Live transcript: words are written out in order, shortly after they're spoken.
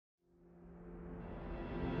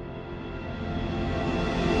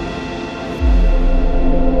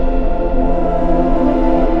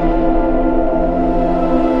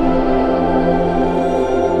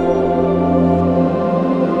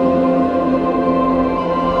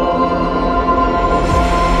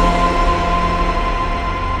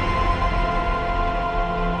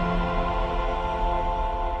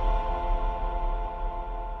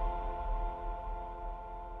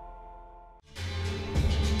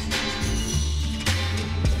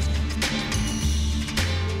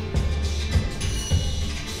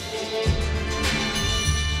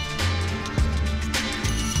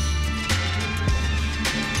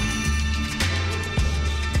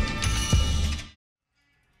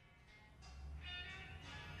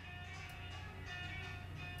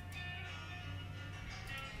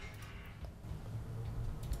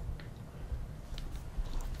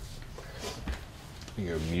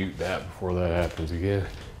go mute that before that happens again.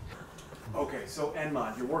 Okay, so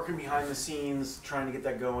ENMOD, you're working behind the scenes, trying to get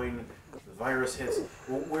that going. The virus hits.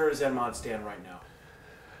 Well, where does ENMOD stand right now?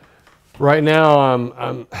 Right now,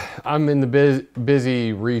 I'm in the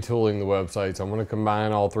busy retooling the websites. I'm going to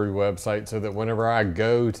combine all three websites so that whenever I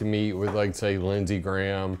go to meet with, like, say, Lindsey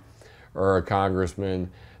Graham or a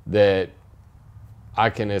congressman, that I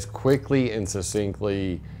can as quickly and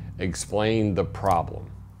succinctly explain the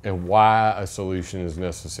problem and why a solution is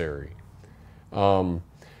necessary.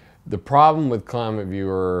 The problem with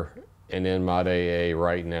ClimateViewer and ENMOD AA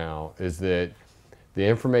right now is that the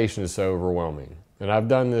information is so overwhelming. And I've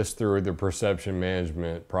done this through the perception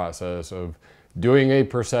management process of doing a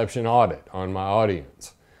perception audit on my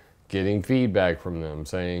audience, getting feedback from them,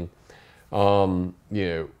 saying, you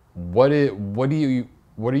know, what are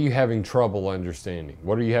you having trouble understanding?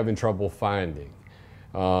 What are you having trouble finding?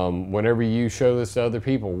 Whenever you show this to other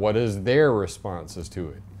people, what is their responses to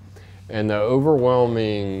it? And the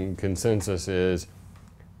overwhelming consensus is,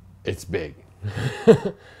 it's big.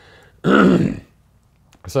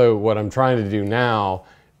 So what I'm trying to do now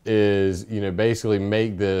is, you know, basically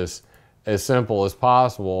make this as simple as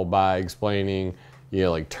possible by explaining, you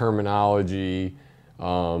know, like terminology, you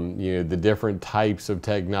know, the different types of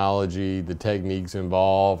technology, the techniques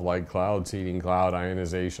involved, like cloud seeding, cloud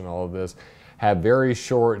ionization, all of this. Have very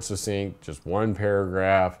short, succinct, just one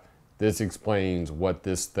paragraph. This explains what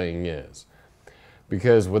this thing is.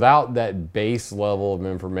 Because without that base level of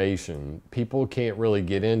information, people can't really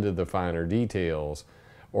get into the finer details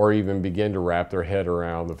or even begin to wrap their head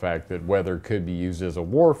around the fact that weather could be used as a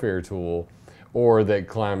warfare tool or that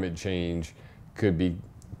climate change could be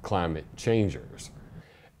climate changers.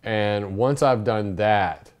 And once I've done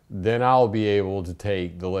that, then I'll be able to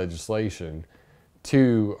take the legislation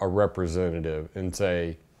to a representative and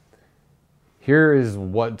say, here is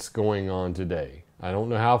what's going on today. I don't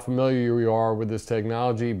know how familiar you are with this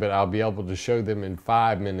technology, but I'll be able to show them in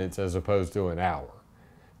 5 minutes as opposed to an hour.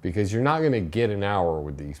 Because you're not going to get an hour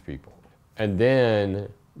with these people. And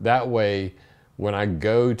then that way, when I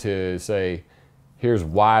go to say, here's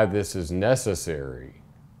why this is necessary,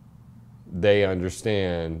 they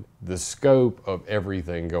understand the scope of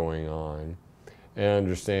everything going on and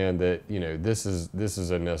understand that, you know, this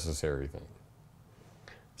is a necessary thing.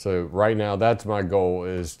 So right now, that's my goal,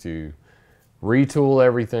 is to retool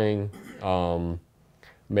everything,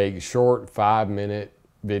 make short 5-minute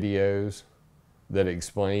videos that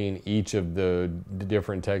explain each of the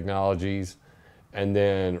different technologies, and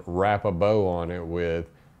then wrap a bow on it with,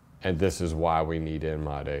 and this is why we need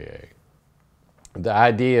ENMOD AA. The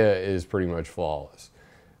idea is pretty much flawless.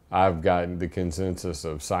 I've gotten the consensus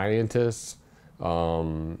of scientists,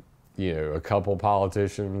 you know, a couple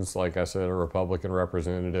politicians, like I said, a Republican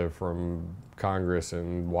representative from Congress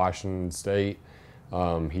in Washington State.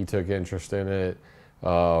 He took interest in it.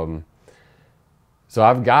 So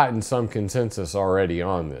I've gotten some consensus already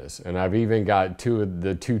on this, and I've even got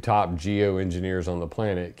the two top geoengineers on the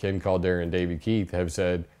planet, Ken Caldeira and David Keith, have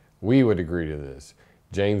said, we would agree to this.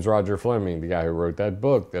 James Roger Fleming, the guy who wrote that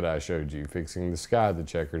book that I showed you, Fixing the Sky, The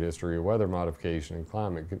Checkered History of Weather Modification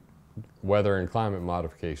and Weather and Climate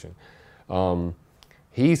Modification.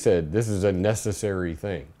 He said this is a necessary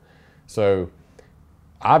thing. So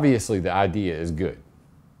obviously the idea is good.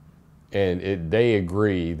 And they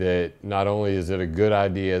agree that not only is it a good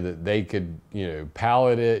idea that they could, you know,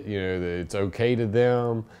 palate it, you know, that it's okay to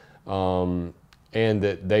them, and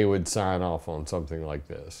that they would sign off on something like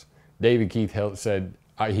this. David Keith said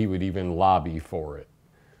he would even lobby for it,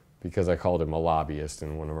 because I called him a lobbyist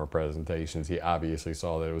in one of our presentations. He obviously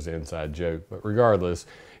saw that it was an inside joke, but regardless,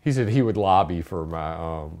 he said he would lobby for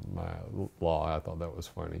my, my law. I thought that was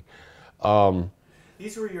funny.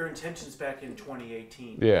 These were your intentions back in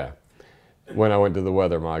 2018. Yeah. When I went to the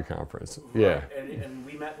Weather Mod conference. Right. Yeah. And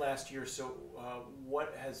we met last year, so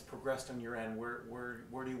what has progressed on your end? Where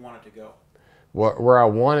do you want it to go? Where I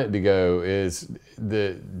want it to go is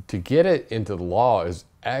to get it into the law is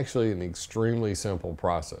actually an extremely simple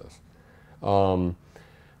process. To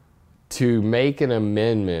make an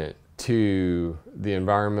amendment to the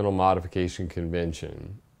Environmental Modification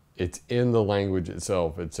Convention, it's in the language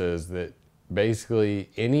itself. It says that basically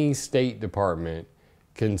any state department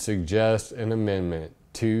can suggest an amendment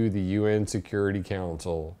to the UN Security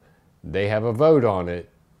Council. They have a vote on it,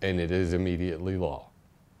 and it is immediately law.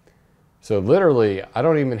 So literally, I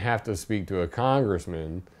don't even have to speak to a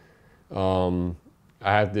congressman. I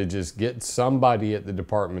have to just get somebody at the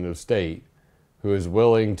Department of State who is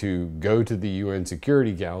willing to go to the UN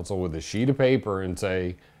Security Council with a sheet of paper and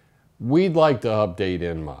say, we'd like to update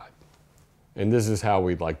ENMOD, and this is how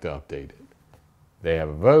we'd like to update it. They have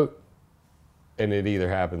a vote, and it either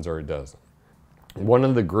happens or it doesn't. One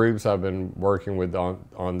of the groups I've been working with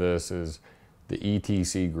on this is the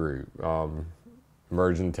ETC group,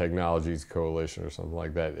 Emerging Technologies Coalition or something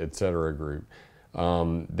like that, etc. group.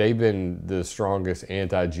 They've been the strongest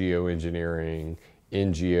anti-geoengineering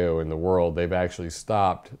NGO in the world. They've actually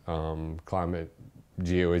stopped climate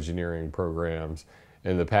geoengineering programs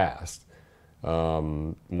in the past.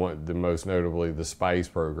 The most notably the SPICE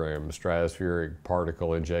program, Stratospheric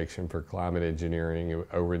Particle Injection for Climate Engineering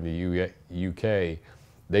over in the UK.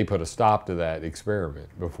 They put a stop to that experiment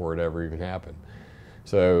before it ever even happened.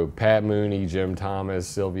 So Pat Mooney, Jim Thomas,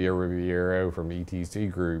 Sylvia Riviero from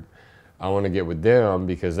ETC Group, I want to get with them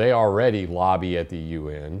because they already lobby at the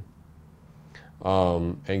UN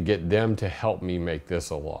and get them to help me make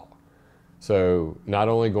this a law. So not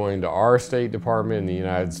only going to our State Department in the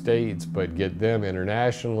United States, but get them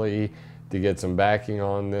internationally to get some backing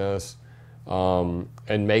on this and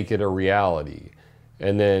make it a reality.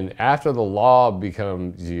 And then after the law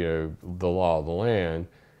becomes, the law of the land,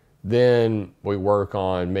 then we work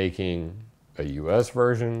on making a US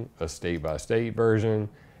version, a state-by-state version,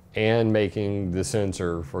 and making the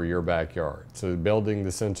sensor for your backyard. So building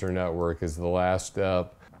the sensor network is the last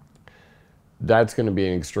step. That's going to be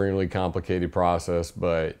an extremely complicated process,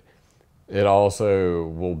 but it also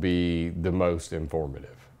will be the most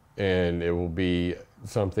informative. And it will be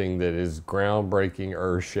something that is groundbreaking,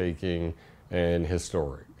 earth-shaking, and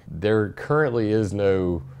historic. There currently is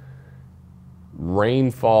no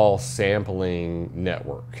rainfall sampling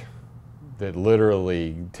network that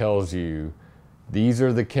literally tells you these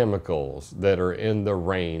are the chemicals that are in the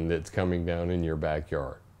rain that's coming down in your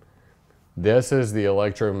backyard. This is the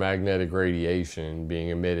electromagnetic radiation being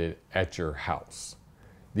emitted at your house.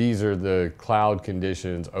 These are the cloud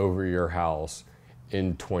conditions over your house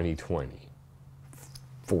in 2020,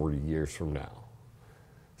 40 years from now.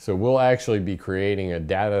 So we'll actually be creating a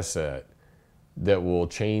data set that will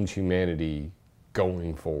change humanity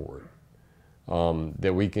going forward,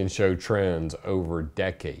 that we can show trends over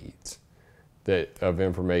decades of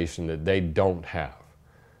information that they don't have.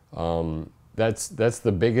 That's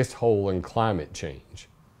the biggest hole in climate change.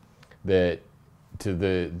 That to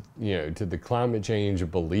the climate change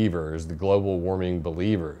believers, the global warming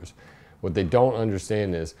believers, what they don't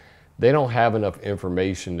understand is they don't have enough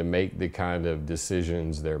information to make the kind of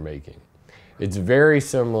decisions they're making. It's very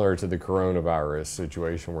similar to the coronavirus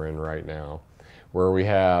situation we're in right now, where we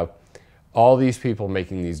have all these people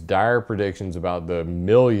making these dire predictions about the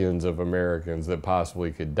millions of Americans that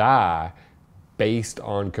possibly could die based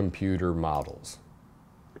on computer models.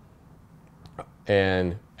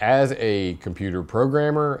 And as a computer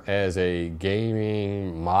programmer, as a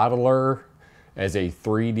gaming modeler, as a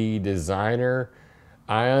 3D designer,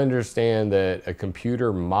 I understand that a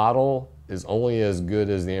computer model is only as good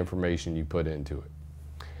as the information you put into it.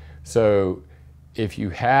 So if you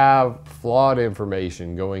have flawed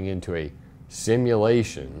information going into a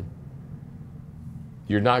simulation,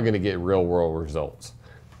 you're not going to get real world results.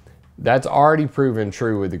 That's already proven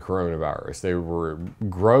true with the coronavirus. They were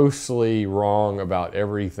grossly wrong about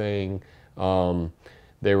everything.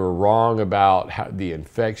 They were wrong about the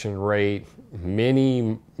infection rate.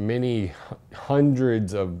 Many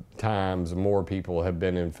hundreds of times more people have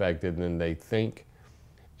been infected than they think,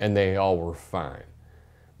 and they all were fine.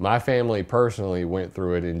 My family personally went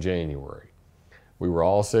through it in January. We were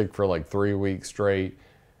all sick for like 3 weeks straight,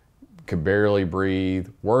 could barely breathe,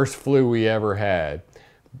 worst flu we ever had.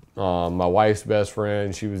 My wife's best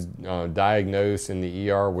friend, she was diagnosed in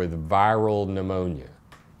the ER with viral pneumonia,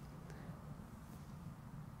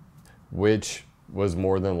 which was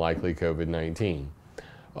more than likely COVID-19.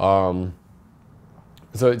 So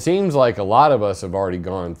it seems like a lot of us have already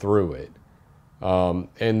gone through it.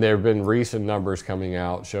 And there have been recent numbers coming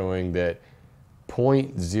out showing that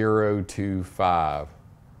 0.025,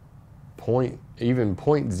 even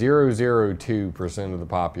 0.002% of the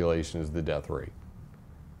population is the death rate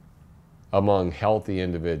among healthy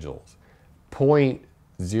individuals.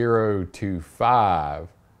 0.025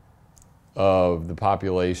 of the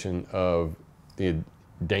population of the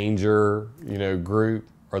danger, group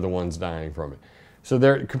are the ones dying from it. So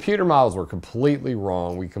their computer models were completely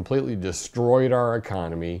wrong. We completely destroyed our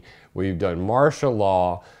economy. We've done martial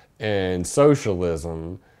law and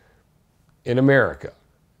socialism in America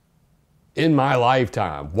in my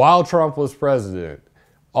lifetime while Trump was president,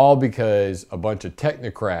 all because a bunch of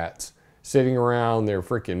technocrats sitting around their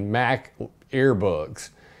freaking Mac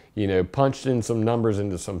Airbooks, punched in some numbers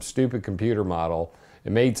into some stupid computer model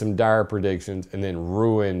and made some dire predictions and then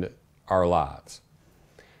ruined our lives.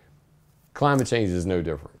 Climate change is no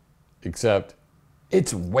different, except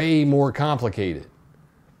it's way more complicated.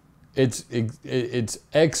 it's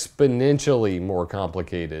exponentially more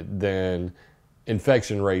complicated than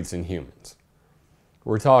infection rates in humans.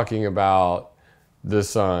 We're talking about the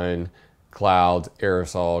sun, clouds,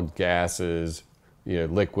 aerosol, gases,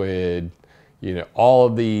 liquid, all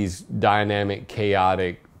of these dynamic,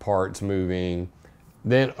 chaotic parts moving,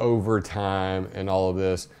 then over time and all of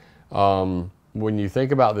this. When you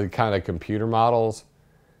think about the kind of computer models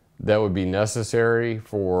that would be necessary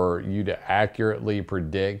for you to accurately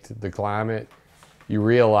predict the climate, you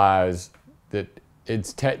realize that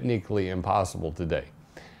it's technically impossible today.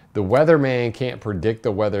 The weatherman can't predict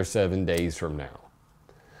the weather 7 days from now.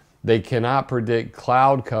 They cannot predict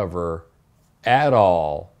cloud cover at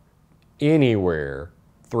all, anywhere,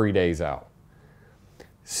 3 days out.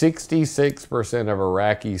 66% of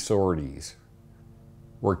Iraqi sorties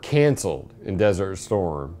were canceled in Desert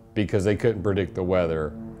Storm because they couldn't predict the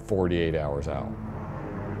weather 48 hours out.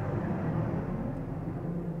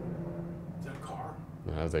 Is that a car?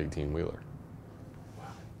 That was 18-wheeler.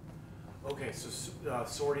 Wow. Okay, so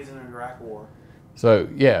sorties in the Iraq War. So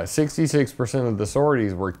yeah, 66% of the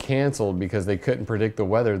sorties were canceled because they couldn't predict the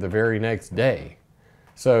weather the very next day.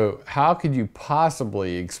 So how could you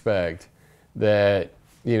possibly expect that,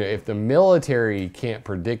 if the military can't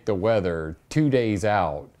predict the weather 2 days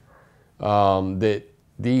out, that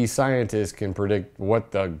these scientists can predict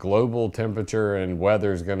what the global temperature and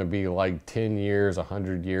weather is going to be like 10 years,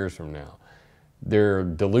 100 years from now? They're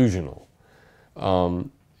delusional.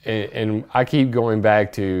 And I keep going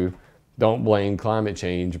back to, don't blame climate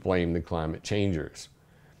change, blame the climate changers.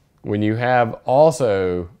 When you have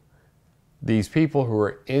also these people who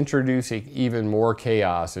are introducing even more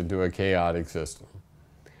chaos into a chaotic system,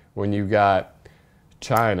 when you've got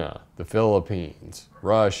China, the Philippines,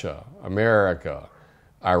 Russia, America,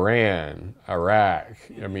 Iran, Iraq,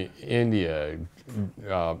 India,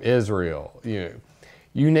 Israel,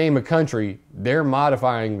 you name a country, they're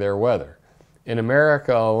modifying their weather. In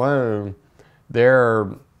America alone, there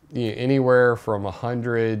are anywhere from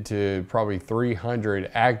 100 to probably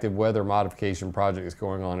 300 active weather modification projects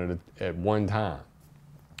going on at one time.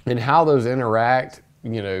 And how those interact,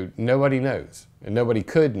 nobody knows. And nobody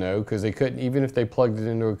could know, because they couldn't, even if they plugged it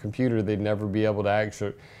into a computer, they'd never be able to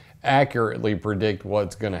actually accurately predict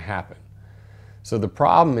what's going to happen. So the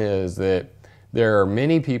problem is that there are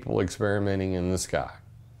many people experimenting in the sky.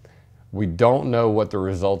 We don't know what the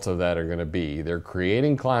results of that are going to be. They're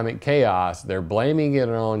creating climate chaos. They're blaming it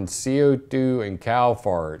on CO2 and cow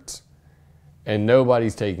farts, and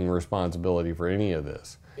nobody's taking responsibility for any of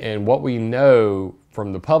this. And what we know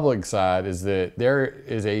from the public side is that there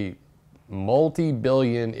is a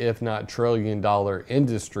multi-billion, if not trillion-dollar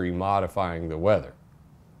industry modifying the weather.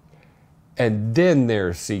 And then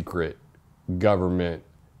there's secret government,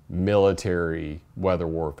 military weather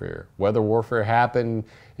warfare. Weather warfare happened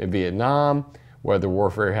in Vietnam. Weather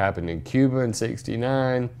warfare happened in Cuba in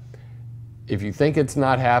 '69. If you think it's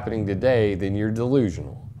not happening today, then you're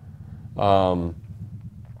delusional. President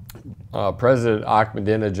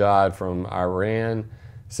Ahmadinejad from Iran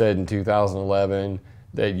said in 2011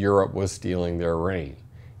 that Europe was stealing their rain.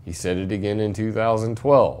 He said it again in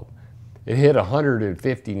 2012. It hit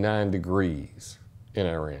 159 degrees in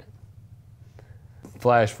Iran.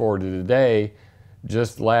 Flash forward to today,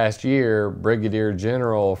 just last year, Brigadier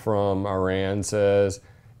General from Iran says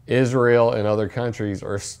Israel and other countries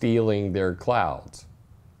are stealing their clouds.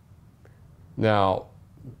 Now,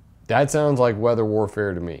 that sounds like weather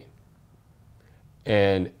warfare to me.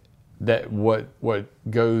 And that what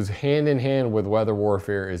goes hand in hand with weather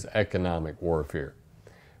warfare is economic warfare.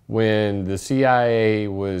 When the CIA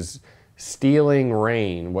was stealing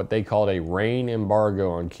rain, what they called a rain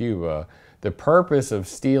embargo on Cuba, the purpose of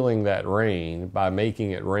stealing that rain by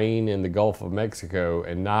making it rain in the Gulf of Mexico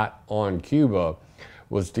and not on Cuba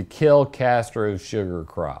was to kill Castro's sugar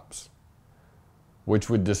crops, which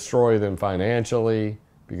would destroy them financially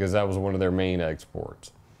because that was one of their main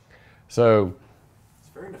exports. So, it's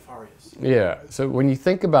very nefarious. Yeah, so when you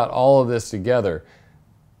think about all of this together,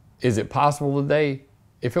 is it possible today?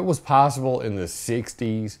 If it was possible in the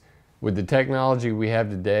 60s, with the technology we have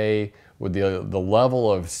today, with the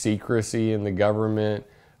level of secrecy in the government,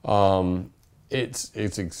 it's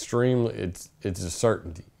extremely, it's a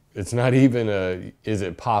certainty. It's not even a, is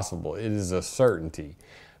it possible? It is a certainty.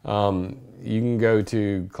 You can go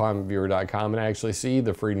to ClimateViewer.com and actually see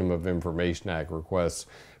the Freedom of Information Act requests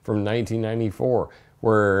from 1994,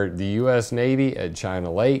 where the U.S. Navy at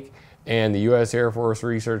China Lake and the U.S. Air Force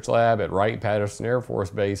Research Lab at Wright-Patterson Air Force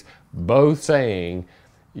Base, both saying,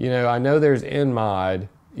 I know there's ENMOD,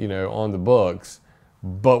 on the books,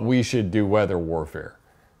 but we should do weather warfare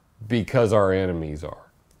because our enemies are.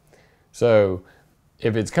 So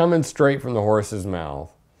if it's coming straight from the horse's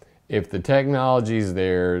mouth, if the technology is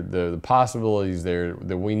there, the possibilities there,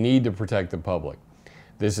 that we need to protect the public.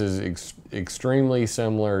 This is extremely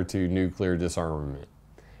similar to nuclear disarmament.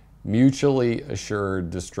 Mutually assured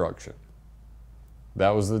destruction.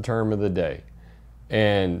 That was the term of the day.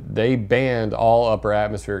 And they banned all upper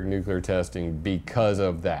atmospheric nuclear testing because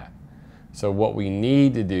of that. So what we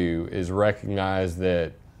need to do is recognize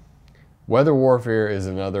that weather warfare is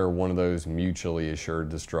another one of those mutually assured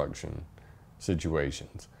destruction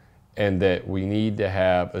situations, and that we need to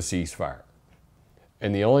have a ceasefire.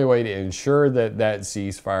 And the only way to ensure that that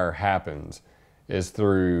ceasefire happens is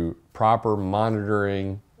through proper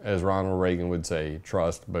monitoring, as Ronald Reagan would say,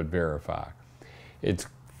 trust but verify. It's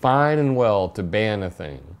fine and well to ban a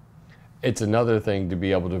thing. It's another thing to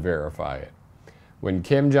be able to verify it. When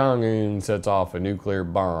Kim Jong-un sets off a nuclear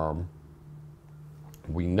bomb,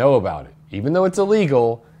 we know about it. Even though it's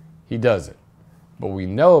illegal, he does it. But we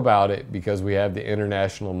know about it because we have the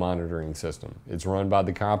international monitoring system. It's run by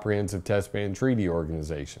the Comprehensive Test Ban Treaty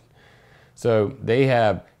Organization. So they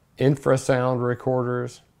have infrasound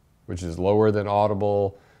recorders, which is lower than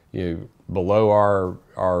audible, below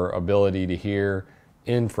our ability to hear,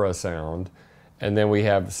 infrasound. And then we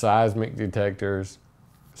have seismic detectors,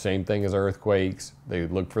 same thing as earthquakes. They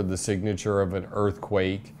look for the signature of an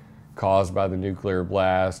earthquake caused by the nuclear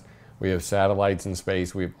blast. We have satellites in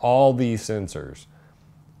space. We have all these sensors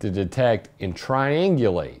to detect and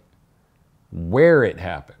triangulate where it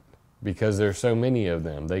happened, because there's so many of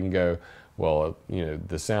them. They can go, well,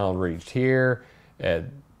 the sound reached here at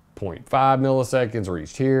 0.5 milliseconds,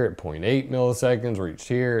 reached here at 0.8 milliseconds, reached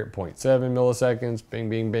here at 0.7 milliseconds, bing,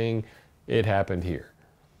 bing, bing, it happened here.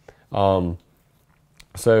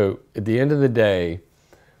 So at the end of the day,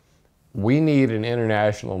 we need an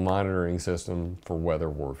international monitoring system for weather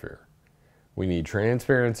warfare. We need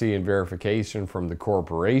transparency and verification from the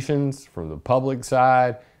corporations, from the public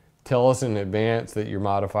side. Tell us in advance that you're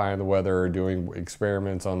modifying the weather or doing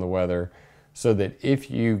experiments on the weather, so that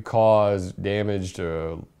if you cause damage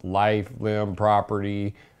to life, limb,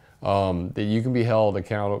 property, that you can be held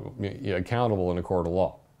accountable in a court of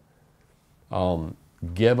law.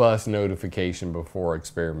 Give us notification before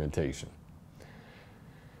experimentation,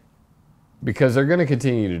 because they're going to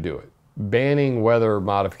continue to do it. Banning weather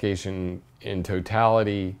modification in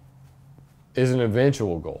totality is an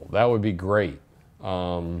eventual goal. That would be great.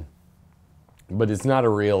 But it's not a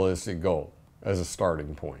realistic goal as a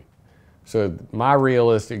starting point. So my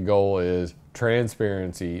realistic goal is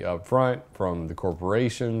transparency up front from the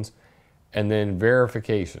corporations, and then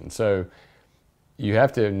verification. So you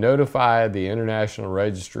have to notify the International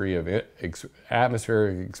Registry of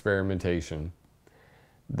Atmospheric Experimentation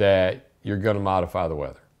that you're going to modify the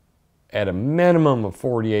weather at a minimum of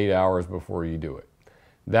 48 hours before you do it.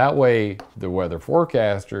 That way, the weather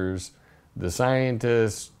forecasters, the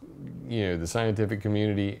scientists, the scientific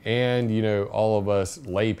community, and, all of us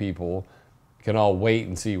lay people can all wait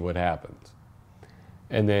and see what happens.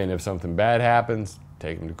 And then if something bad happens,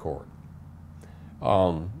 take them to court.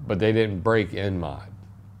 But they didn't break ENMOD,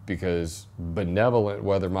 because benevolent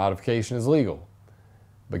weather modification is legal,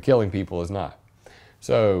 but killing people is not.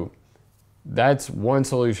 So that's one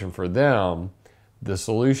solution for them. The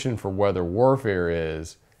solution for weather warfare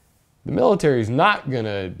is the military is not going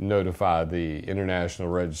to notify the International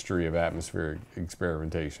Registry of Atmospheric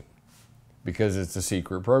Experimentation, because it's a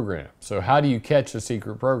secret program. So how do you catch a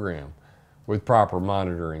secret program? With proper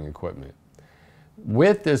monitoring equipment.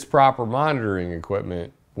 With this proper monitoring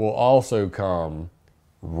equipment will also come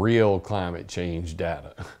real climate change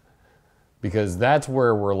data. Because that's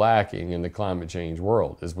where we're lacking in the climate change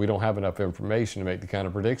world, is we don't have enough information to make the kind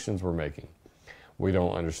of predictions we're making. We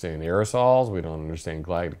don't understand aerosols, we don't understand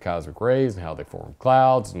galactic cosmic rays and how they form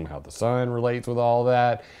clouds and how the sun relates with all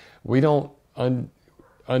that. We don't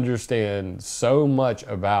understand so much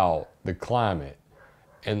about the climate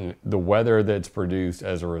and the weather that's produced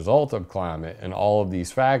as a result of climate and all of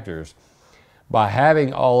these factors. By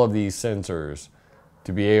having all of these sensors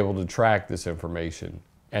to be able to track this information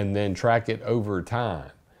and then track it over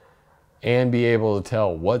time and be able to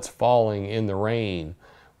tell what's falling in the rain,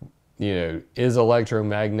 is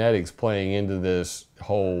electromagnetics playing into this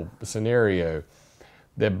whole scenario,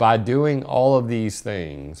 that by doing all of these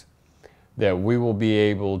things, that we will be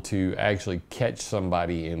able to actually catch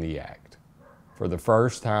somebody in the act for the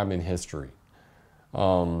first time in history.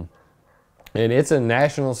 And it's a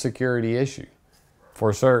national security issue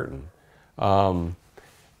for certain.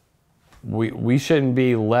 We shouldn't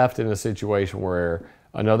be left in a situation where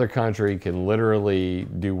another country can literally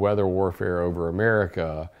do weather warfare over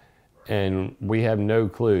America And we have no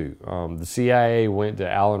clue. The CIA went to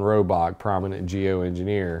Alan Robach, prominent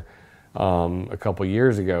geoengineer, a couple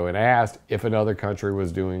years ago and asked if another country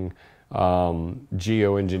was doing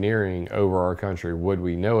geoengineering over our country, would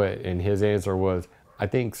we know it? And his answer was, I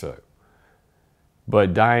think so.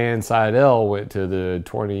 But Diane Seidel went to the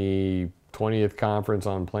 20th Conference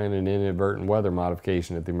on Planned and Inadvertent Weather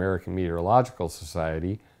Modification at the American Meteorological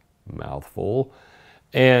Society, mouthful,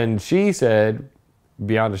 and she said,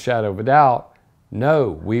 beyond a shadow of a doubt, no,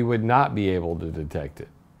 we would not be able to detect it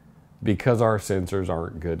because our sensors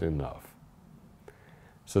aren't good enough.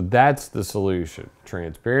 So that's the solution.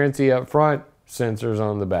 Transparency up front, sensors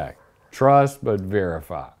on the back. Trust but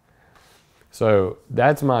verify. So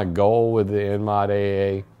that's my goal with the ENMOD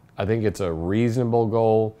AA. I think it's a reasonable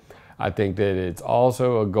goal. I think that it's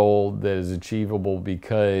also a goal that is achievable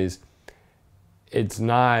because it's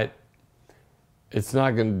not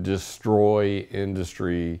going to destroy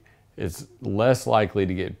industry. It's less likely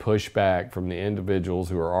to get pushback from the individuals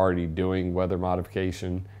who are already doing weather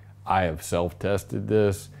modification. I have self-tested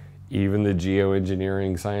this. Even the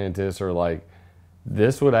geoengineering scientists are like,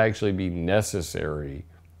 this would actually be necessary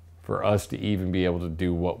for us to even be able to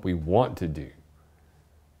do what we want to do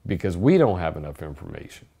because we don't have enough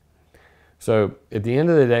information. So at the end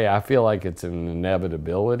of the day, I feel like it's an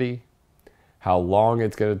inevitability. How long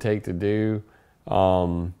it's going to take to do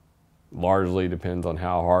largely depends on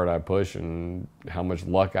how hard I push and how much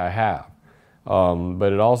luck I have.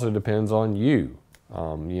 But it also depends on you,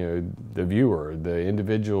 the viewer, the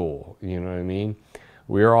individual, you know what I mean?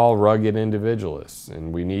 We're all rugged individualists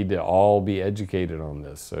and we need to all be educated on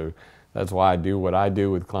this. So that's why I do what I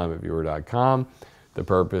do with ClimateViewer.com. The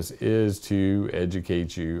purpose is to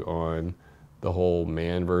educate you on the whole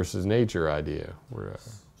man versus nature idea.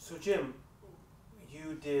 So Jim,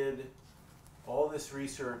 you did all this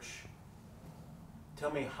research.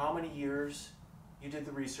 Tell me how many years you did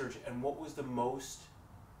the research and what was the most,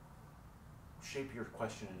 shape your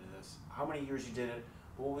question into this, how many years you did it,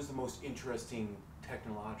 what was the most interesting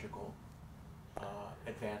technological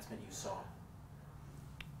advancement you saw?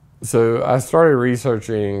 So I started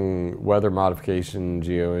researching weather modification,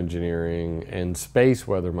 geoengineering, and space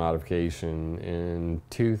weather modification in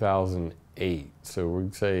 2008. So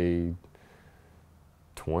we'd say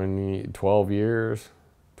 12 years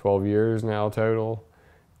now total.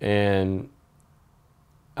 And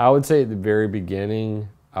I would say at the very beginning,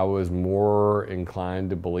 I was more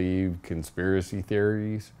inclined to believe conspiracy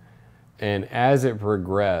theories. And as it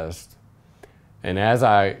progressed, and as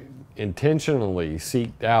I intentionally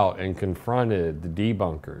seeked out and confronted the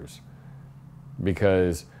debunkers,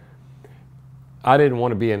 because I didn't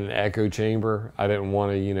want to be in an echo chamber. I didn't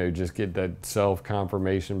want to, just get that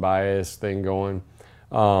self-confirmation bias thing going.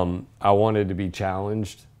 I wanted to be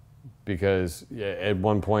challenged because at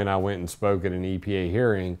one point I went and spoke at an EPA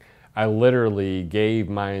hearing. I literally gave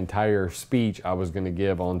my entire speech I was going to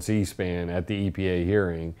give on C-SPAN at the EPA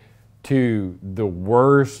hearing to the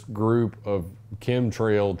worst group of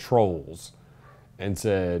chemtrail trolls and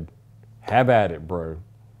said, have at it, bro.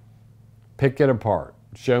 Pick it apart.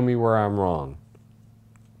 Show me where I'm wrong.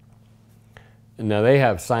 And now they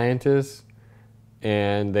have scientists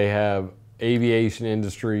and they have aviation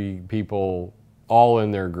industry people all in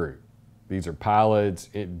their group. These are pilots,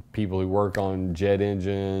 people who work on jet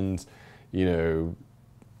engines,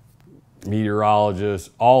 meteorologists,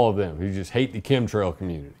 all of them who just hate the chemtrail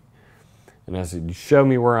community. And I said, show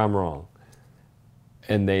me where I'm wrong.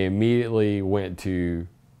 And they immediately went to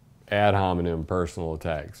ad hominem personal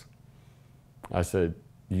attacks. I said,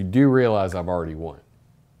 you do realize I've already won.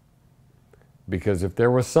 Because if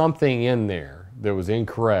there was something in there that was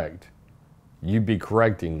incorrect, you'd be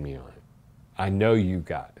correcting me on it. I know you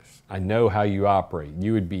guys. I know how you operate.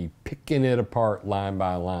 You would be picking it apart line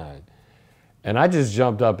by line. And I just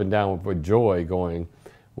jumped up and down with joy going,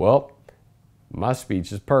 well, my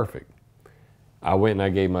speech is perfect. I went and I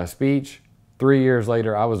gave my speech. 3 years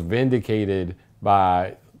later, I was vindicated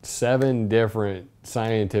by 7 different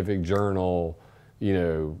scientific journal,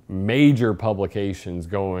 major publications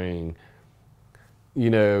going,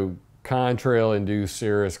 contrail-induced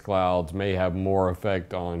cirrus clouds may have more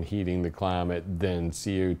effect on heating the climate than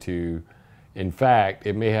CO2. In fact,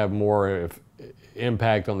 it may have more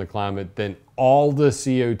impact on the climate than all the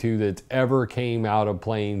CO2 that's ever came out of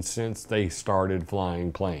planes since they started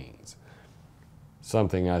flying planes.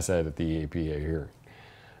 Something I said at the EPA hearing.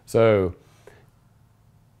 So,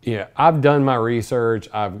 I've done my research.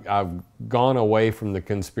 I've gone away from the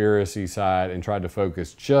conspiracy side and tried to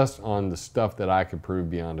focus just on the stuff that I could prove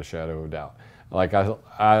beyond a shadow of doubt. Like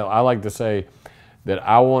I like to say that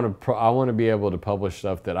I want to be able to publish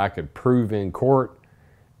stuff that I could prove in court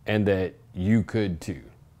and that you could too.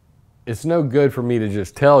 It's no good for me to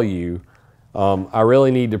just tell you. I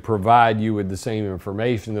really need to provide you with the same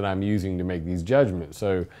information that I'm using to make these judgments.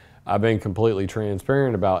 So I've been completely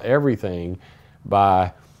transparent about everything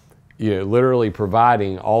by literally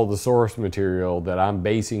providing all the source material that I'm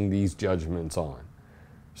basing these judgments on.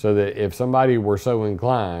 So that if somebody were so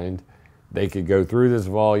inclined, they could go through this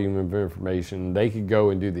volume of information, they could go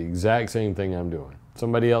and do the exact same thing I'm doing.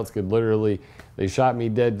 Somebody else could literally, they shot me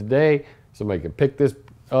dead today, somebody could pick this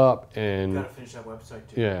up and... You gotta finish that website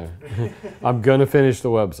too. Yeah, I'm gonna finish the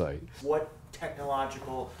website. What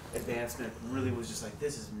technological advancement really was just like,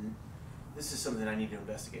 this is something I need to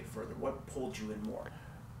investigate further? What pulled you in more?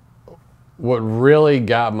 What really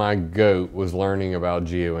got my goat was learning about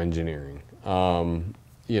geoengineering.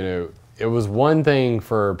 It was one thing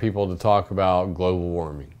for people to talk about global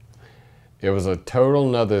warming. It was a total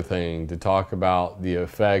another thing to talk about the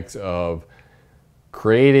effects of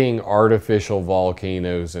creating artificial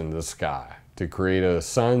volcanoes in the sky, to create a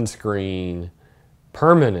sunscreen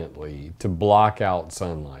permanently to block out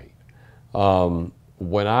sunlight.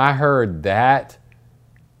 When I heard that,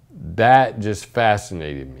 that just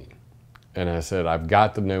fascinated me. And I said, I've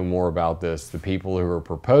got to know more about this, the people who are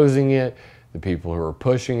proposing it, the people who are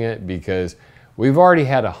pushing it, because we've already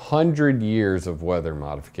had 100 years of weather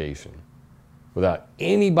modification without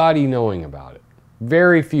anybody knowing about it.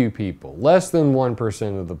 Very few people, less than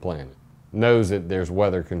 1% of the planet, knows that there's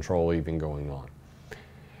weather control even going on.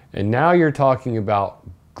 And now you're talking about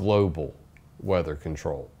global weather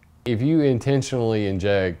control. If you intentionally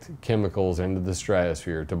inject chemicals into the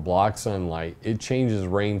stratosphere to block sunlight, it changes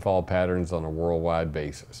rainfall patterns on a worldwide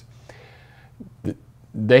basis.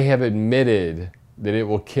 They have admitted that it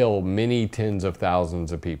will kill many tens of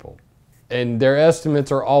thousands of people. And their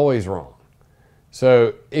estimates are always wrong.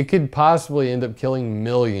 So it could possibly end up killing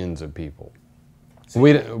millions of people.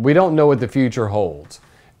 We don't know what the future holds.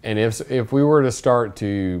 And if we were to start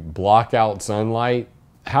to block out sunlight,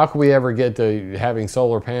 how could we ever get to having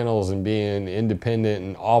solar panels and being independent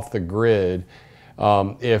and off the grid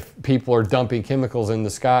if people are dumping chemicals in the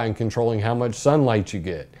sky and controlling how much sunlight you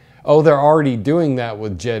get? Oh, they're already doing that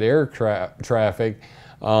with jet air traffic,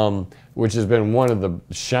 which has been one of the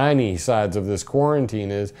shiny sides of this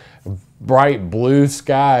quarantine, is bright blue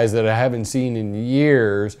skies that I haven't seen in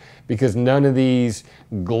years, because none of these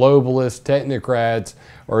globalist technocrats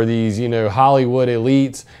or these, Hollywood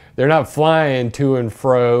elites, they're not flying to and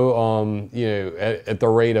fro, at the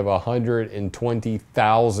rate of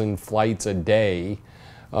 120,000 flights a day.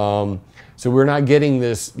 So we're not getting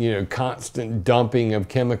this, constant dumping of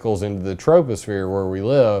chemicals into the troposphere where we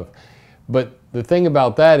live. But the thing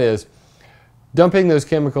about that is, dumping those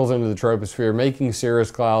chemicals into the troposphere, making cirrus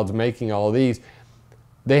clouds, making all of these,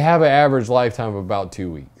 they have an average lifetime of about 2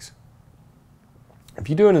 weeks. If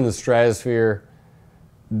you do it in the stratosphere,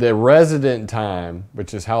 the resident time,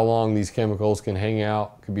 which is how long these chemicals can hang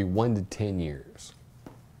out, could be 1 to 10 years.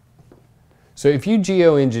 So if you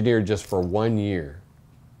geoengineer just for 1 year,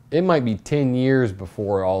 it might be 10 years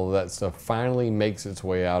before all of that stuff finally makes its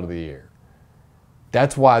way out of the air.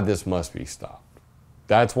 That's why this must be stopped.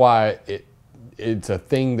 That's why it's a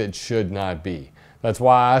thing that should not be. That's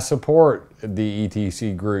why I support the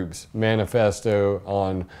ETC group's manifesto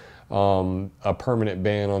on a permanent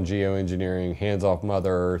ban on geoengineering, hands off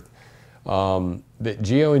Mother Earth. That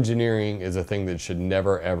geoengineering is a thing that should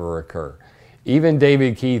never ever occur. Even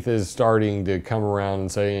David Keith is starting to come around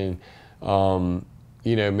and saying,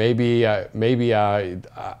 maybe I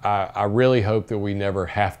really hope that we never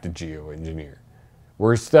have to geoengineer.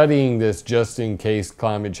 We're studying this just in case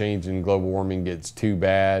climate change and global warming gets too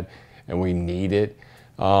bad and we need it.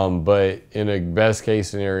 But in a best case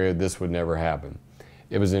scenario, this would never happen.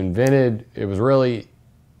 It was invented, it was really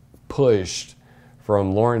pushed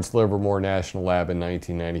from Lawrence Livermore National Lab in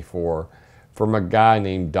 1994 from a guy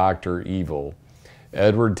named Dr. Evil.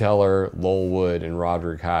 Edward Teller, Lowell Wood, and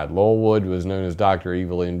Roderick Hyde. Lowell Wood was known as Dr.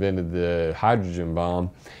 Evil. He invented the hydrogen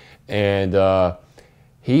bomb, and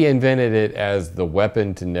he invented it as the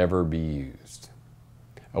weapon to never be used.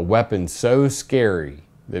 A weapon so scary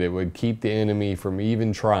that it would keep the enemy from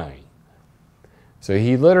even trying. So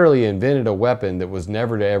he literally invented a weapon that was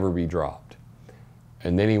never to ever be dropped.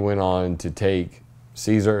 And then he went on to take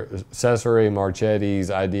Cesare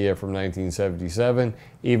Marchetti's idea from 1977.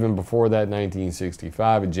 Even before that,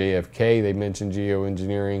 1965, at JFK, they mentioned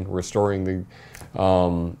geoengineering,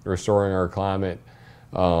 restoring our climate.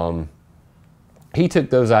 He took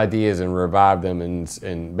those ideas and revived them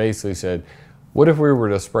and basically said, what if we were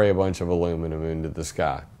to spray a bunch of aluminum into the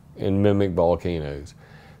sky and mimic volcanoes?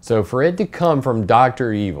 So for it to come from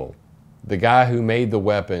Dr. Evil, the guy who made the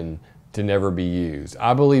weapon to never be used.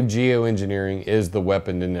 I believe geoengineering is the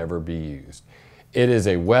weapon to never be used. It is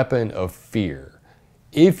a weapon of fear.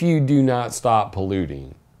 If you do not stop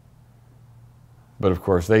polluting, but of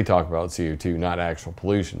course they talk about CO2, not actual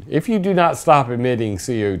pollution. If you do not stop emitting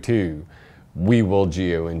CO2, we will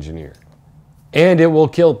geoengineer. And it will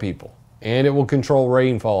kill people. And it will control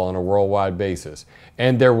rainfall on a worldwide basis.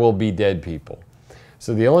 And there will be dead people.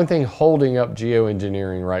 So the only thing holding up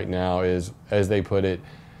geoengineering right now is, as they put it,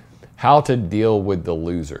 how to deal with the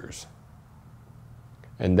losers.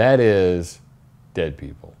 And that is dead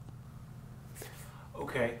people.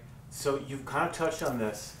 Okay, so you've kind of touched on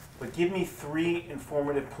this, but give me 3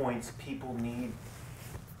 informative points people need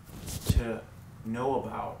to know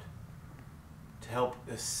about to help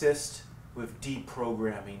assist with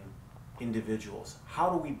deprogramming individuals. How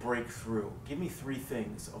do we break through? Give me 3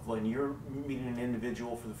 things of when you're meeting an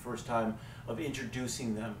individual for the first time, of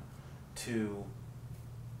introducing them to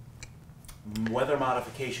weather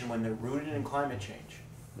modification when they're rooted in climate change.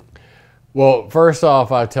 Well, first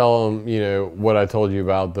off, I tell them, you know, what I told you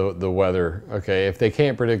about the weather. Okay, if they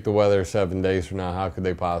can't predict the weather 7 days from now, how could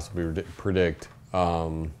they possibly predict, you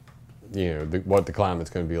know, what the climate's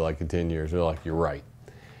going to be like in 10 years? They're like, you're right.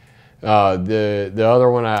 The other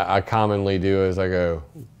one I commonly do is I go,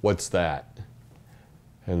 what's that?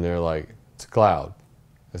 And they're like, it's a cloud.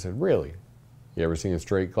 I said, really? You ever seen a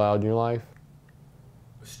straight cloud in your life?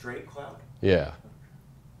 A straight cloud? Yeah.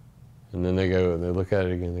 And then they go, they look at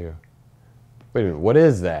it again, they go, wait a minute, what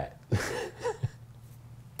is that?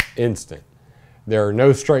 Instant. There are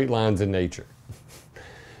no straight lines in nature.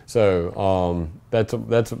 So that's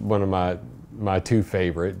one of my 2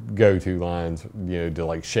 favorite go-to lines, you know, to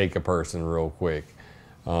like shake a person real quick.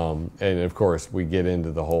 And of course we get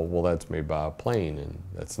into the whole, well, that's made by a plane and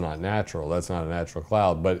that's not natural. That's not a natural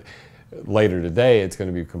cloud. But later today, it's going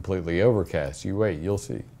to be completely overcast. You wait, you'll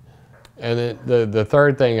see. And then the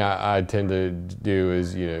third thing I tend to do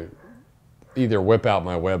is, you know, either whip out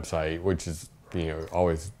my website, which is, you know,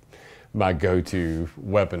 always my go-to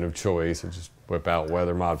weapon of choice, and just whip out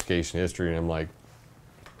weather modification history, and I'm like,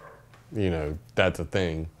 you know, that's a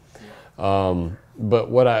thing. But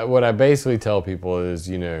what I basically tell people is,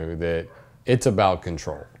 you know, that it's about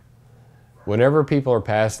control. Whenever people are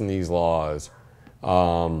passing these laws,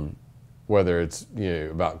 whether it's, you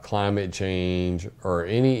know, about climate change or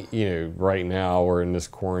any, you know, right now we're in this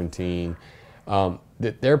quarantine,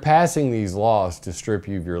 that they're passing these laws to strip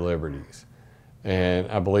you of your liberties. And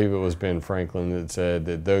I believe it was Ben Franklin that said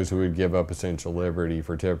that those who would give up essential liberty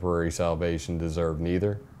for temporary salvation deserve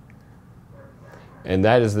neither. And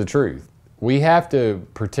that is the truth. We have to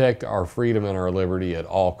protect our freedom and our liberty at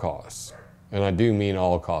all costs. And I do mean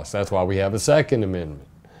all costs. That's why we have a Second Amendment.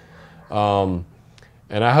 And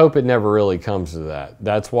I hope it never really comes to that.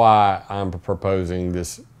 That's why I'm proposing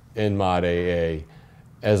this ENMOD AA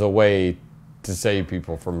as a way to save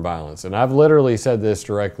people from violence. And I've literally said this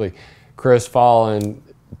directly. Chris Fallon,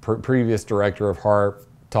 previous director of HARP,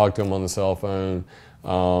 talked to him on the cell phone.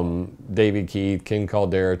 David Keith, Ken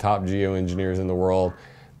Caldera, top geoengineers in the world.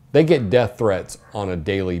 They get death threats on a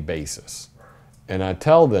daily basis. And I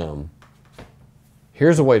tell them,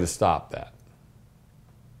 here's a way to stop that.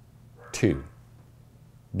 2.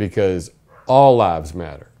 Because all lives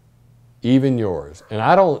matter, even yours. And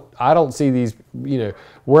I don't see these, you know,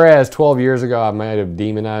 whereas 12 years ago I might have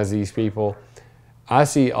demonized these people, I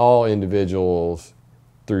see all individuals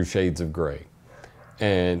through shades of gray.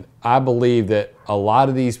 And I believe that a lot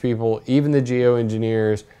of these people, even the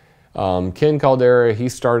geoengineers, Ken Caldera, he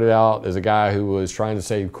started out as a guy who was trying to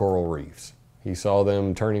save coral reefs. He saw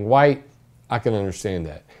them turning white. I can understand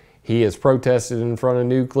that. He has protested in front of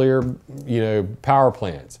nuclear, you know, power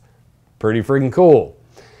plants. Pretty freaking cool.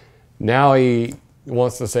 Now he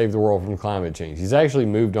wants to save the world from climate change. He's actually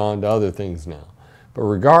moved on to other things now. But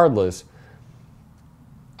regardless,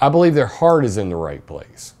 I believe their heart is in the right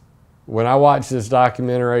place. When I watched this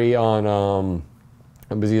documentary on,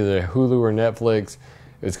 it was either Hulu or Netflix,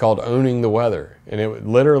 it's called Owning the Weather. And it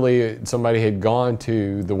literally, somebody had gone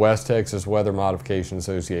to the West Texas Weather Modification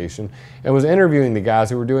Association and was interviewing the guys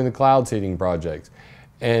who were doing the cloud seeding projects.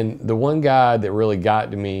 And the one guy that really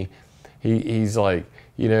got to me, he's like,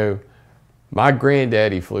 you know, my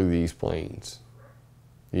granddaddy flew these planes,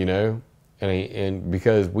 you know, and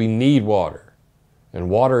because we need water, and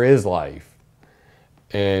water is life.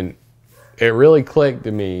 And it really clicked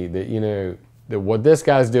to me that, you know, that what this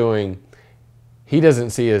guy's doing, he doesn't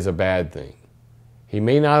see as a bad thing. He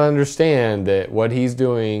may not understand that what he's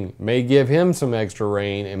doing may give him some extra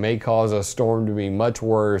rain and may cause a storm to be much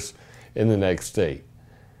worse in the next state.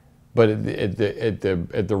 But at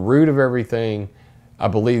the root of everything, I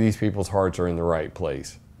believe these people's hearts are in the right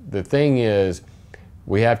place. the thing is,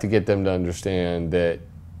 we have to get them to understand that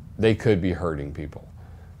they could be hurting people.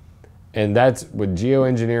 And that's with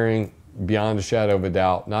geoengineering, beyond a shadow of a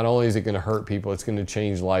doubt. Not only is it going to hurt people, it's going to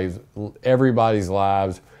change lives, everybody's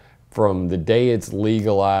lives, from the day it's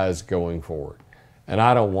legalized going forward. And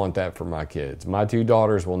I don't want that for my kids. My two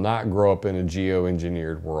daughters will not grow up in a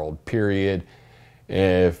geoengineered world, period.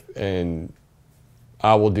 And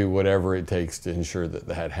I will do whatever it takes to ensure that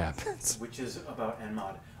that happens. Which is about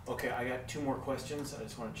ENMOD. Okay, I got two more questions. I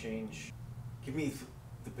just want to change. Give me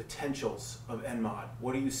the potentials of ENMOD.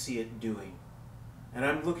 What do you see it doing? And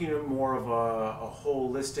I'm looking at more of a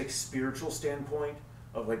holistic spiritual standpoint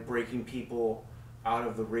of like breaking people out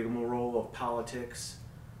of the rigmarole of politics,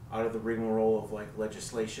 out of the rigmarole of like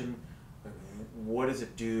legislation. Like, what does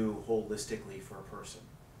it do holistically for a person?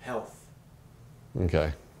 Health.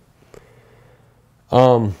 Okay.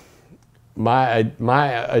 My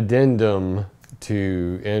addendum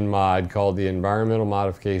to ENMOD, called the Environmental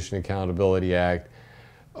Modification Accountability Act,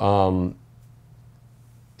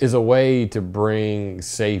 is a way to bring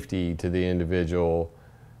safety to the individual,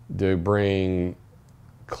 to bring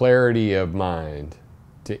clarity of mind,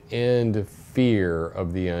 to end fear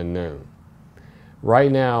of the unknown.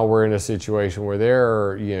 Right now, we're in a situation where there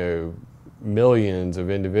are, millions of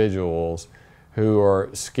individuals who are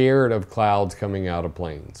scared of clouds coming out of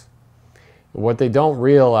planes. What they don't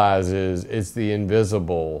realize is it's the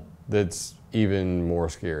invisible that's even more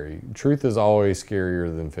scary. Truth is always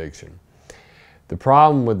scarier than fiction. The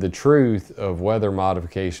problem with the truth of weather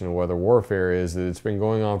modification and weather warfare is that it's been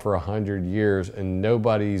going on for 100 years and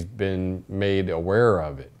nobody's been made aware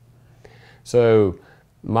of it. So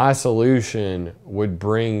my solution would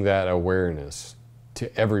bring that awareness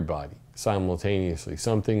to everybody simultaneously,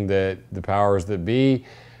 something that the powers that be,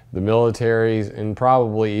 the militaries, and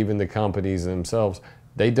probably even the companies themselves,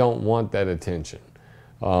 they don't want that attention.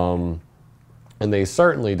 And they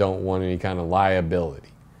certainly don't want any kind of liability.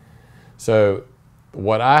 So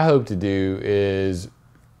what I hope to do is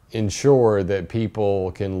ensure that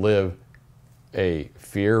people can live a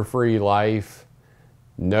fear-free life,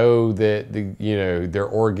 know that their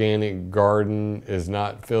organic garden is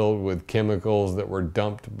not filled with chemicals that were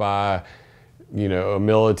dumped by a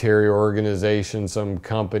military organization, some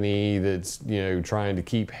company that's trying to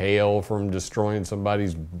keep hail from destroying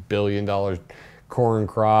somebody's billion-dollar corn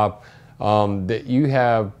crop, that you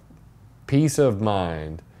have peace of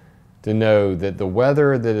mind to know that the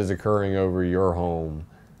weather that is occurring over your home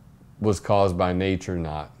was caused by nature,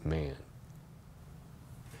 not man.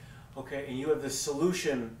 Okay, and you have this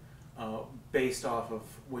solution based off of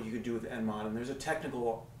what you could do with ENMOD, and there's a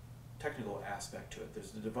technical aspect to it. There's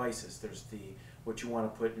the devices. There's what you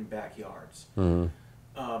want to put in backyards.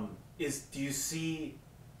 Mm-hmm. Do you see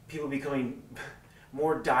people becoming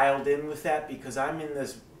more dialed in with that? Because I'm in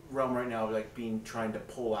this realm right now, like trying to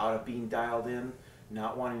pull out of being dialed in,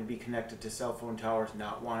 not wanting to be connected to cell phone towers,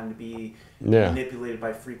 not wanting to be manipulated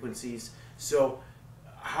by frequencies. So,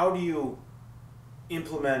 how do you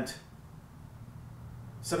implement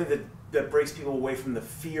something that breaks people away from the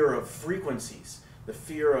fear of frequencies, the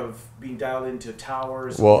fear of being dialed into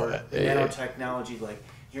towers or nanotechnology? Like,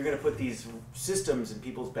 you're going to put these systems in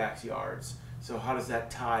people's backyards. So how does that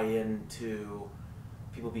tie into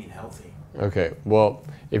people being healthy? Okay, well,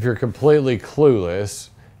 if you're completely clueless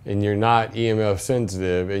and you're not EMF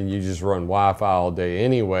sensitive and you just run Wi-Fi all day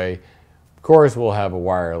anyway, of course we'll have a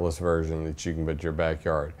wireless version that you can put in your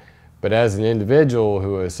backyard. But as an individual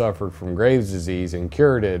who has suffered from Graves' disease and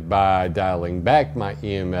cured it by dialing back my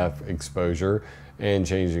EMF exposure and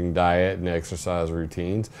changing diet and exercise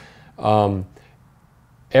routines,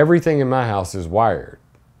 everything in my house is wired.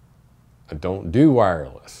 I don't do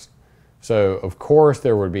wireless. So of course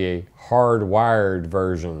there would be a hardwired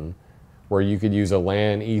version where you could use a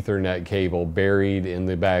LAN Ethernet cable buried in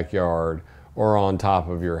the backyard or on top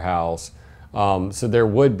of your house. So there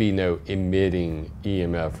would be no emitting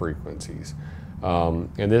EMF frequencies.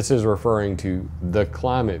 And this is referring to the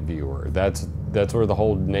ClimateViewer. That's where the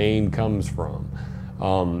whole name comes from.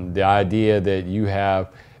 The idea that you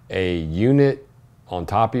have a unit on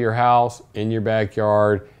top of your house, in your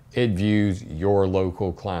backyard, it views your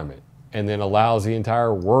local climate and then allows the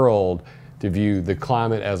entire world to view the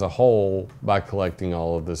climate as a whole by collecting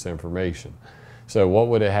all of this information. So what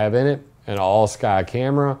would it have in it? An all-sky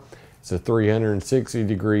camera. It's a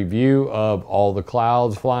 360-degree view of all the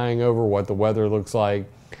clouds flying over, what the weather looks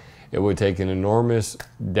like. It would take an enormous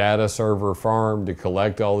data server farm to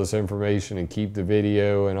collect all this information and keep the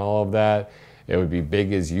video and all of that. It would be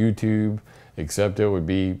big as YouTube, except it would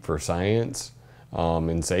be for science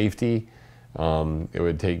and safety. It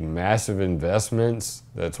would take massive investments.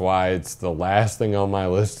 That's why it's the last thing on my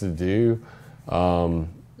list to do.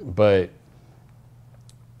 But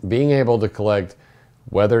being able to collect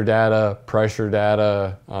weather data, pressure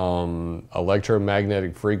data,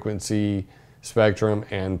 electromagnetic frequency spectrum,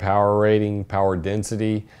 and power rating, power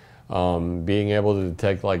density, being able to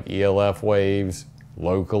detect like ELF waves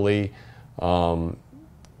locally,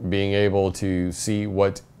 being able to see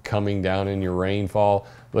what's coming down in your rainfall,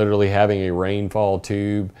 literally having a rainfall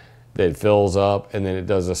tube that fills up and then it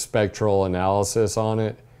does a spectral analysis on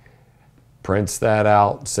it, prints that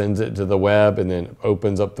out, sends it to the web, and then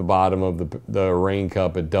opens up the bottom of the rain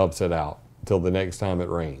cup and dumps it out until the next time it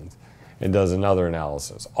rains, and does another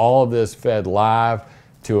analysis. All of this fed live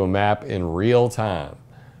to a map in real time,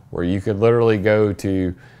 where you could literally go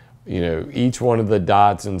to, you know, each one of the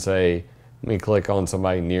dots and say, let me click on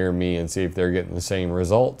somebody near me and see if they're getting the same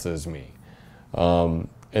results as me.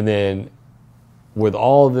 And then with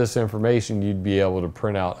all of this information, you'd be able to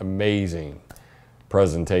print out amazing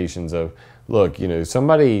presentations of, look, you know,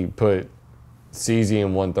 somebody put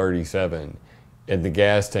cesium-137 in the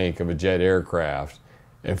gas tank of a jet aircraft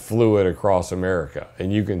and flew it across America.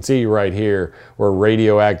 And you can see right here where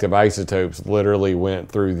radioactive isotopes literally went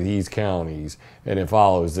through these counties, and it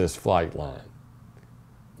follows this flight line.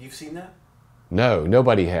 You've seen that? No,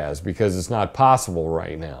 nobody has, because it's not possible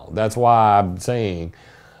right now. That's why I'm saying,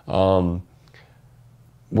 whenever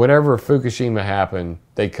Fukushima happened,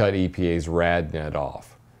 they cut EPA's RadNet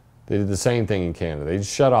off. They did the same thing in Canada. They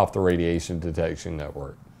just shut off the radiation detection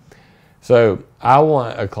network. So I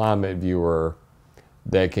want a ClimateViewer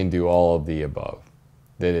that can do all of the above.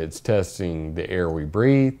 That it's testing the air we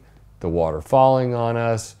breathe, the water falling on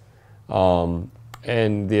us,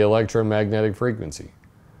 and the electromagnetic frequency,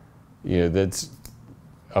 you know, that's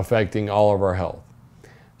affecting all of our health.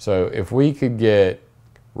 So if we could get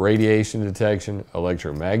radiation detection,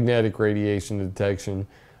 electromagnetic radiation detection,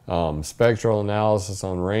 spectral analysis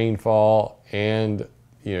on rainfall, and,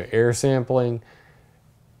 you know, air sampling,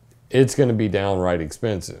 it's going to be downright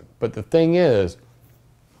expensive. But the thing is,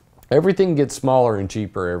 everything gets smaller and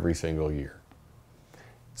cheaper every single year.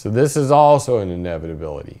 So this is also an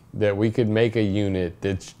inevitability, that we could make a unit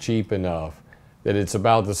that's cheap enough that it's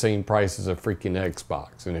about the same price as a freaking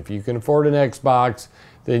Xbox. And if you can afford an Xbox,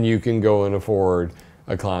 then you can go and afford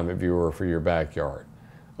a ClimateViewer for your backyard.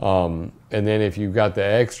 And then if you've got the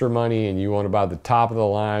extra money and you want to buy the top of the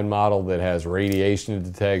line model that has radiation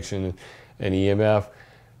detection and EMF,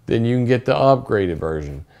 then you can get the upgraded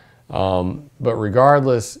version. But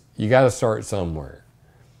regardless, you got to start somewhere.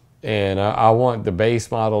 And I want the base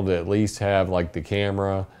model to at least have like the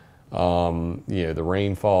camera, you know, the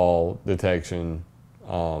rainfall detection, you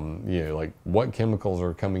know, like what chemicals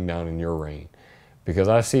are coming down in your rain. Because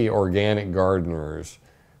I see organic gardeners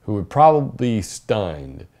who would probably be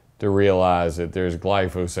stunned to realize that there's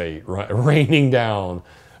glyphosate raining down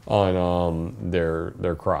on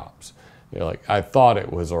their crops. You're like, I thought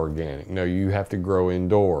it was organic. No, you have to grow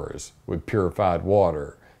indoors with purified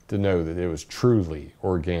water to know that it was truly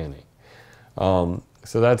organic. So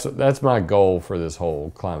that's my goal for this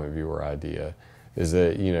whole ClimateViewer idea, is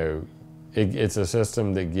that, you know, it's a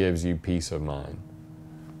system that gives you peace of mind.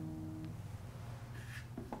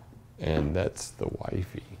 And that's the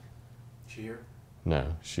wifey. She here?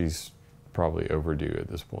 No, she's probably overdue at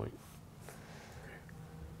this point.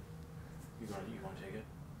 Okay. You want to take it?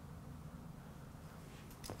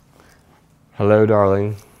 Hello,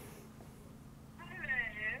 darling.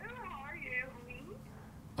 Hello, how are you, honey?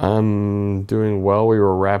 I'm doing well. We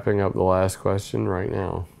were wrapping up the last question right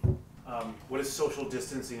now. What is social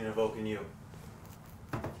distancing evoke in you?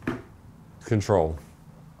 Control.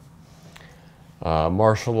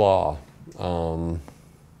 Martial law.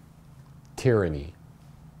 Tyranny.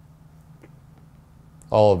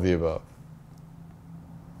 All of the above.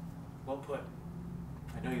 Well put.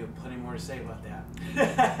 I know you have plenty more to say about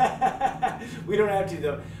that. We don't have to,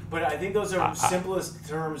 though. But I think those are simplest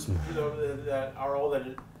terms, you know, that are all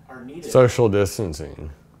that are needed. Social distancing.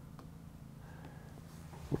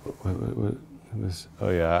 What was, oh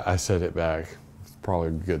yeah, I said it back. It's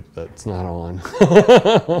probably good that's not on.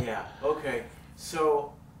 Yeah, okay.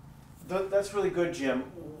 So that's really good, Jim.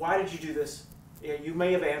 Why did you do this? Yeah, you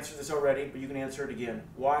may have answered this already, but you can answer it again.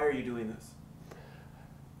 Why are you doing this?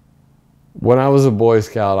 When I was a Boy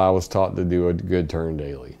Scout, I was taught to do a good turn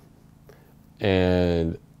daily.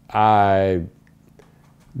 And I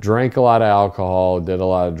drank a lot of alcohol, did a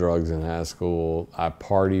lot of drugs in high school. I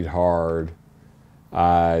partied hard.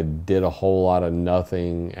 I did a whole lot of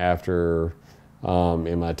nothing after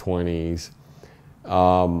in my 20s.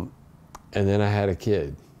 And then I had a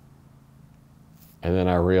kid. And then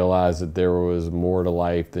I realized that there was more to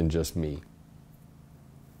life than just me.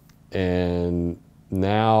 And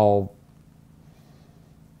now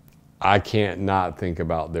I can't not think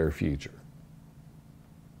about their future.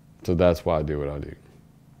 So that's why I do what I do.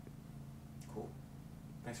 Cool.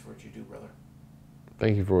 Thanks for what you do, brother.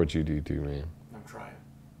 Thank you for what you do too, man. I'm trying.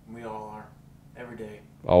 We all are. Every day.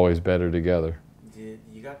 Always better together. You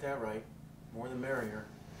got that right. More the merrier.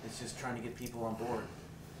 It's just trying to get people on board.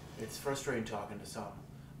 It's frustrating talking to some.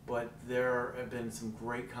 But there have been some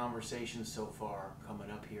great conversations so far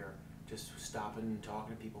coming up here. Just stopping and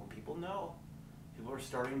talking to people. And people know. People are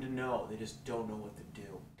starting to know. They just don't know what to do.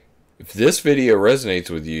 If this video resonates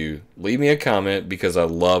with you, leave me a comment because I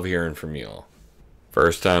love hearing from y'all.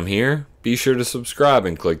 First time here, be sure to subscribe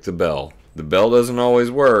and click the bell. The bell doesn't always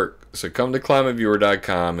work, so come to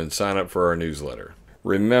ClimateViewer.com and sign up for our newsletter.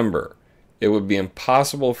 Remember, it would be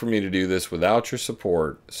impossible for me to do this without your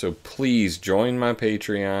support, so please join my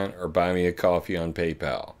Patreon or buy me a coffee on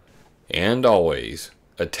PayPal. And always,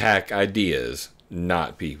 attack ideas,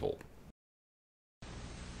 not people.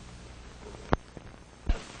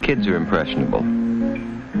 Kids are impressionable.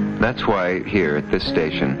 That's why here at this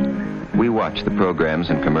station, we watch the programs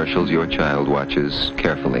and commercials your child watches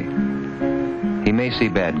carefully. He may see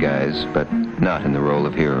bad guys, but not in the role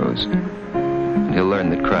of heroes. And he'll learn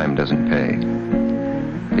that crime doesn't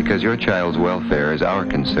pay. Because your child's welfare is our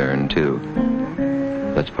concern, too.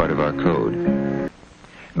 That's part of our code.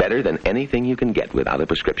 Better than anything you can get without a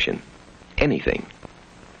prescription. Anything.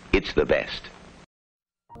 It's the best.